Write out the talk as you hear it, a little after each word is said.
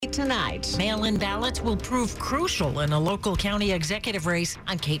tonight. Mail-in ballots will prove crucial in a local county executive race.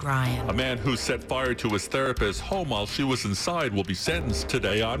 I'm Kate Ryan. A man who set fire to his therapist's home while she was inside will be sentenced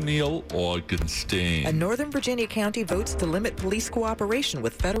today. I'm Neil Augenstein. A Northern Virginia county votes to limit police cooperation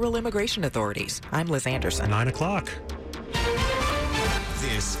with federal immigration authorities. I'm Liz Anderson. 9 o'clock.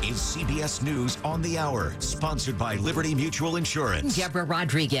 This is CBS News on the Hour, sponsored by Liberty Mutual Insurance. Deborah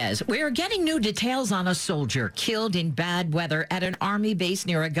Rodriguez. We're getting new details on a soldier killed in bad weather at an Army base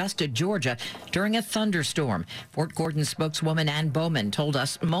near Augusta, Georgia, during a thunderstorm. Fort Gordon spokeswoman Ann Bowman told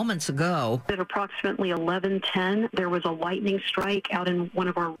us moments ago. At approximately 11:10, there was a lightning strike out in one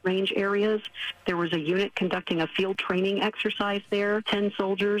of our range areas. There was a unit conducting a field training exercise there. 10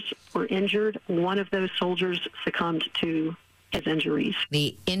 soldiers were injured. One of those soldiers succumbed to his injuries.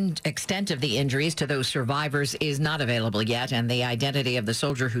 The extent of the injuries to those survivors is not available yet, and the identity of the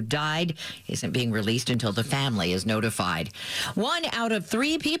soldier who died isn't being released until the family is notified. 1 out of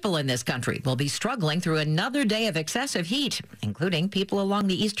 3 people in this country will be struggling through another day of excessive heat, including people along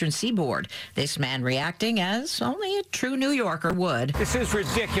the eastern seaboard. This man reacting as only a true New Yorker would. This is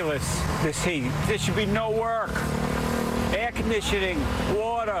ridiculous, this heat. There should be no work. Air conditioning,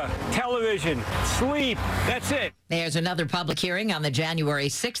 water, television, sleep. That's it. There's another public hearing on the January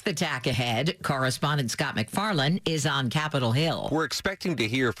 6th attack ahead. Correspondent Scott McFarlane is on Capitol Hill. We're expecting to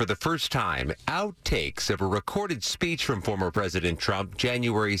hear for the first time outtakes of a recorded speech from former President Trump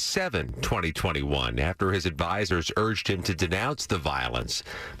January 7, 2021, after his advisors urged him to denounce the violence.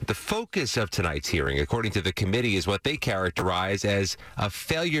 But the focus of tonight's hearing, according to the committee, is what they characterize as a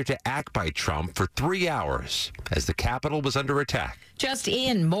failure to act by Trump for 3 hours as the Capitol was under attack. Just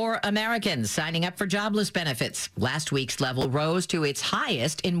in, more Americans signing up for jobless benefits. Last week's level rose to its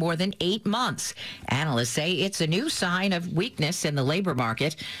highest in more than 8 months. Analysts say it's a new sign of weakness in the labor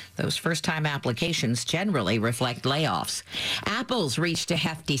market. Those first-time applications generally reflect layoffs. Apple's reached a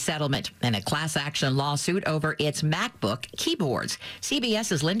hefty settlement in a class action lawsuit over its MacBook keyboards.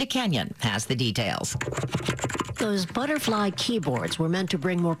 CBS's Linda Kenyon has the details. Those butterfly keyboards were meant to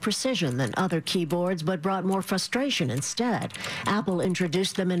bring more precision than other keyboards, but brought more frustration instead. Apple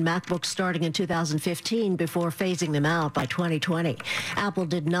introduced them in MacBooks starting in 2015 before phasing them out by 2020. Apple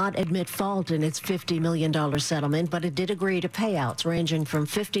did not admit fault in its $50 million settlement, but it did agree to payouts ranging from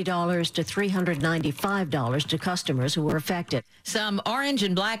 $50 to $395 to customers who were affected. Some orange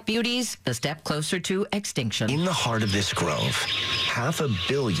and black beauties a step closer to extinction. In the heart of this grove, 500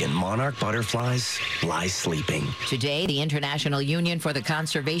 million monarch butterflies lie sleeping. Today, the International Union for the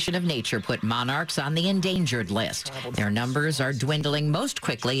Conservation of Nature put monarchs on the endangered list. Their numbers are dwindling most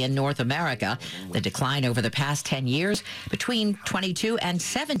quickly in North America. The decline over the past 10 years between 22 and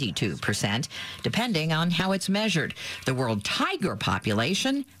 72%, depending on how it's measured. The world tiger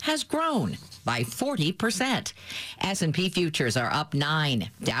population has grown by 40%. S&P futures are up 9.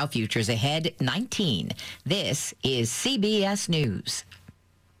 Dow futures ahead 19. This is CBS News.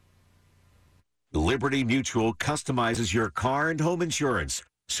 Liberty Mutual customizes your car and home insurance,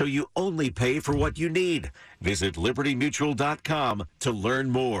 so you only pay for what you need. Visit libertymutual.com to learn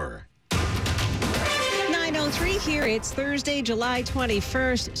more. 9:03 here. It's Thursday, July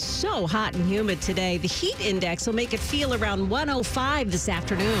 21st. So hot and humid today. The heat index will make it feel around 105 this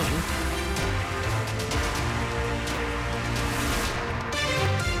afternoon.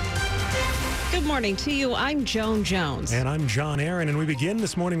 Good morning to you. I'm Joan Jones. And I'm John Aaron, and we begin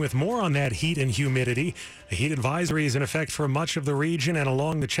this morning with more on that heat and humidity. A heat advisory is in effect for much of the region and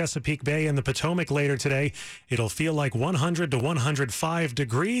along the Chesapeake Bay and the Potomac later today. It'll feel like 100 to 105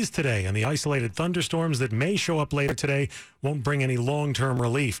 degrees today, and the isolated thunderstorms that may show up later today won't bring any long-term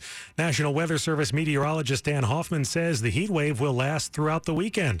relief. National Weather Service meteorologist Dan Hoffman says the heat wave will last throughout the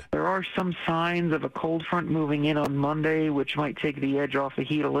weekend. There are some signs of a cold front moving in on Monday, which might take the edge off the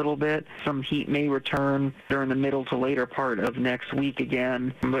heat a little bit. Some heat may return during the middle to later part of next week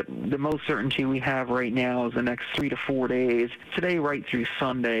again, but the most certainty we have right now is the next 3 to 4 days, today right through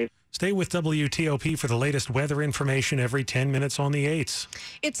Sunday. Stay with WTOP for the latest weather information every 10 minutes on the 8s.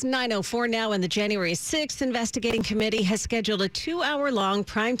 It's 9:04 now, and the January 6th Investigating Committee has scheduled a 2-hour-long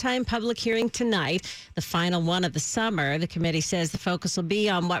primetime public hearing tonight, the final one of the summer. The committee says the focus will be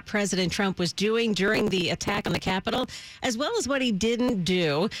on what President Trump was doing during the attack on the Capitol, as well as what he didn't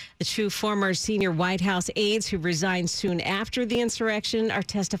do. The 2 former senior White House aides who resigned soon after the insurrection are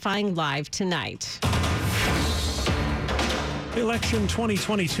testifying live tonight. Election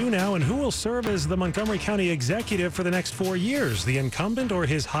 2022 now, and who will serve as the Montgomery County executive for the next 4 years, the incumbent or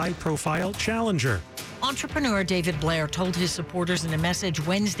his high-profile challenger? Entrepreneur David Blair told his supporters in a message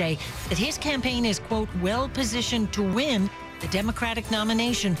Wednesday that his campaign is, quote, well-positioned to win the Democratic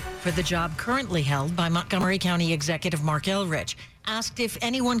nomination for the job currently held by Montgomery County Executive Mark Elrich. Asked if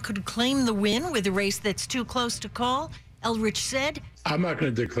anyone could claim the win with a race that's too close to call, Elrich said, I'm not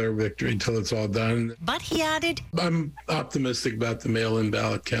going to declare victory until it's all done. But he added, I'm optimistic about the mail-in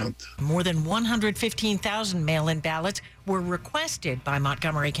ballot count. More than 115,000 mail-in ballots were requested by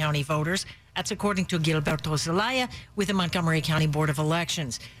Montgomery County voters. That's according to Gilberto Zelaya with the Montgomery County Board of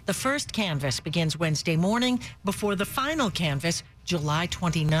Elections. The first canvass begins Wednesday morning before the final canvass July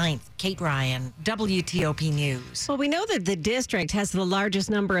 29th. Kate Ryan, WTOP News. Well, we know that the district has the largest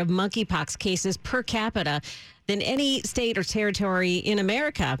number of monkeypox cases per capita than any state or territory in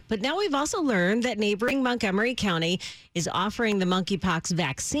America. But now we've also learned that neighboring Montgomery County is offering the monkeypox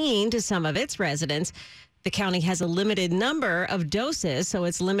vaccine to some of its residents. The county has a limited number of doses, so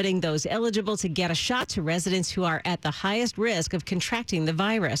it's limiting those eligible to get a shot to residents who are at the highest risk of contracting the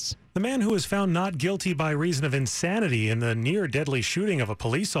virus. The man who was found not guilty by reason of insanity in the near-deadly shooting of a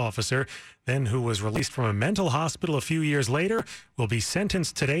police officer, then who was released from a mental hospital a few years later, will be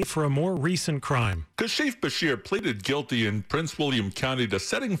sentenced today for a more recent crime. Kashif Bashir pleaded guilty in Prince William County to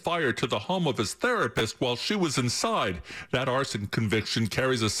setting fire to the home of his therapist while she was inside. That arson conviction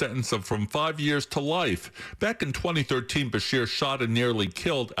carries a sentence of from 5 years to life. Back in 2013, Bashir shot and nearly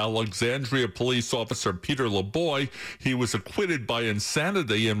killed Alexandria police officer Peter LeBoy. He was acquitted by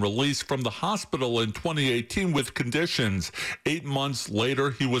insanity and released from the hospital in 2018 with conditions. 8 months later,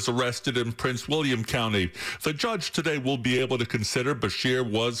 he was arrested in Prince William County. The judge today will be able to consider Bashir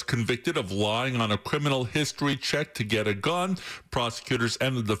was convicted of lying on a criminal history check to get a gun. Prosecutors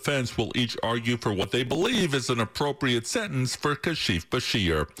and the defense will each argue for what they believe is an appropriate sentence for Kashif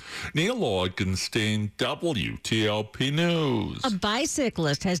Bashir. Neil Augenstein, WTOP News. A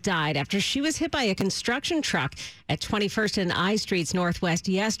bicyclist has died after she was hit by a construction truck at 21st and I Streets Northwest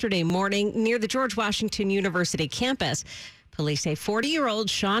yesterday morning near the George Washington University campus. Police say 40-year-old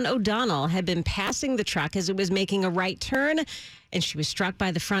Sean O'Donnell had been passing the truck as it was making a right turn, and she was struck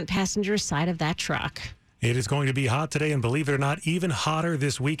by the front passenger side of that truck. It is going to be hot today, and believe it or not, even hotter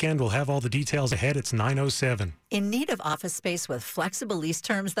this weekend. We'll have all the details ahead. It's 9:07. In need of office space with flexible lease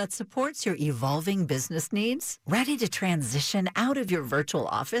terms that supports your evolving business needs? Ready to transition out of your virtual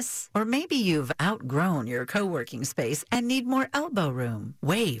office? Or maybe you've outgrown your co-working space and need more elbow room?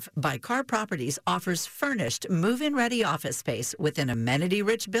 Wave by Carr Properties offers furnished, move-in ready office space within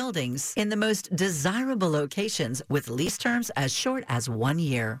amenity-rich buildings in the most desirable locations with lease terms as short as 1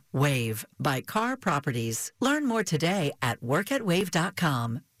 year. Wave by Carr Properties. Learn more today at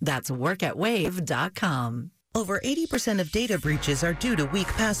workatwave.com. That's workatwave.com. Over 80% of data breaches are due to weak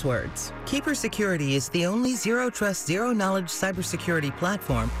passwords. Keeper Security is the only zero-trust, zero-knowledge cybersecurity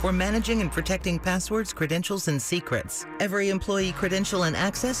platform for managing and protecting passwords, credentials, and secrets. Every employee credential and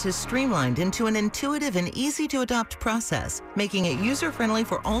access is streamlined into an intuitive and easy-to-adopt process, making it user-friendly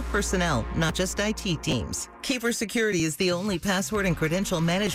for all personnel, not just IT teams. Keeper Security is the only password and credential management